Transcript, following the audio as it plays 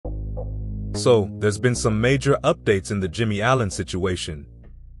So, there's been some major updates in the Jimmie Allen situation.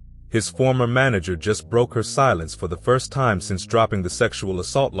 His former manager just broke her silence for the first time since dropping the sexual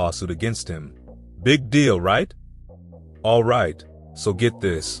assault lawsuit against him. Big deal, right? Alright, so get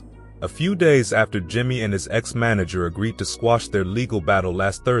this. A few days after Jimmie and his ex-manager agreed to squash their legal battle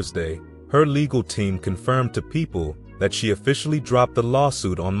last Thursday, her legal team confirmed to People that she officially dropped the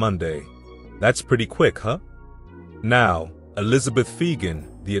lawsuit on Monday. That's pretty quick, huh? Now, Elizabeth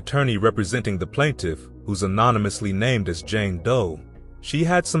Fegan, the attorney representing the plaintiff, who's anonymously named as Jane Doe, she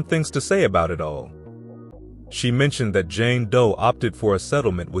had some things to say about it all. She mentioned that Jane Doe opted for a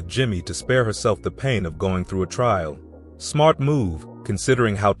settlement with Jimmie to spare herself the pain of going through a trial. Smart move,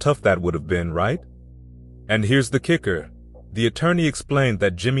 considering how tough that would have been, right? And here's the kicker. The attorney explained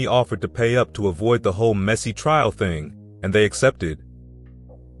that Jimmie offered to pay up to avoid the whole messy trial thing, and they accepted.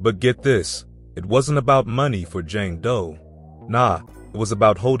 But get this, it wasn't about money for Jane Doe. Nah, it was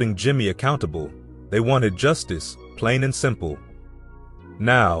about holding Jimmie accountable. They wanted justice, plain and simple.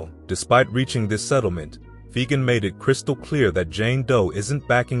 Now, despite reaching this settlement, Fegan made it crystal clear that Jane Doe isn't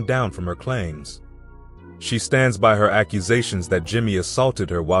backing down from her claims. She stands by her accusations that Jimmie assaulted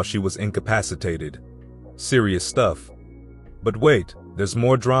her while she was incapacitated. Serious stuff. But wait, there's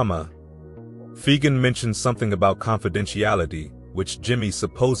more drama. Fegan mentioned something about confidentiality, which Jimmie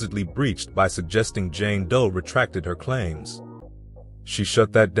supposedly breached by suggesting Jane Doe retracted her claims. She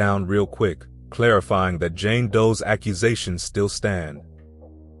shut that down real quick, clarifying that Jane Doe's accusations still stand.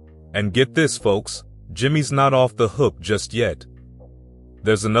 And get this, folks, Jimmie's not off the hook just yet.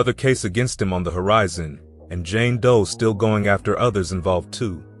 There's another case against him on the horizon, and Jane Doe's still going after others involved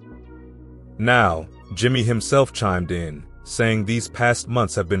too. Now, Jimmie himself chimed in, saying these past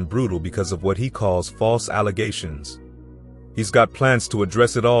months have been brutal because of what he calls false allegations. He's got plans to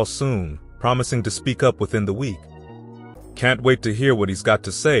address it all soon, promising to speak up within the week. Can't wait to hear what he's got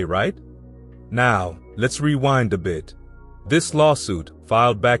to say, right? Now, let's rewind a bit. This lawsuit,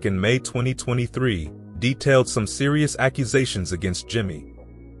 filed back in May 2023, detailed some serious accusations against Jimmie.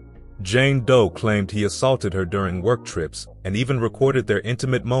 Jane Doe claimed he assaulted her during work trips and even recorded their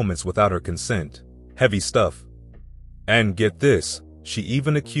intimate moments without her consent. Heavy stuff. And get this, she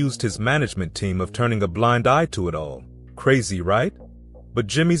even accused his management team of turning a blind eye to it all. Crazy, right? But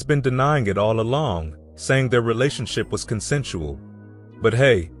Jimmie's been denying it all along, saying their relationship was consensual. But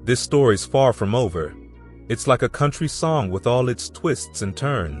hey, this story's far from over. It's like a country song with all its twists and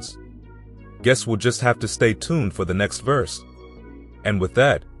turns. Guess we'll just have to stay tuned for the next verse. And with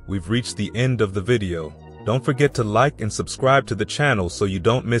that, we've reached the end of the video. Don't forget to like and subscribe to the channel so you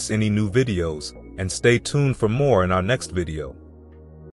don't miss any new videos, and stay tuned for more in our next video.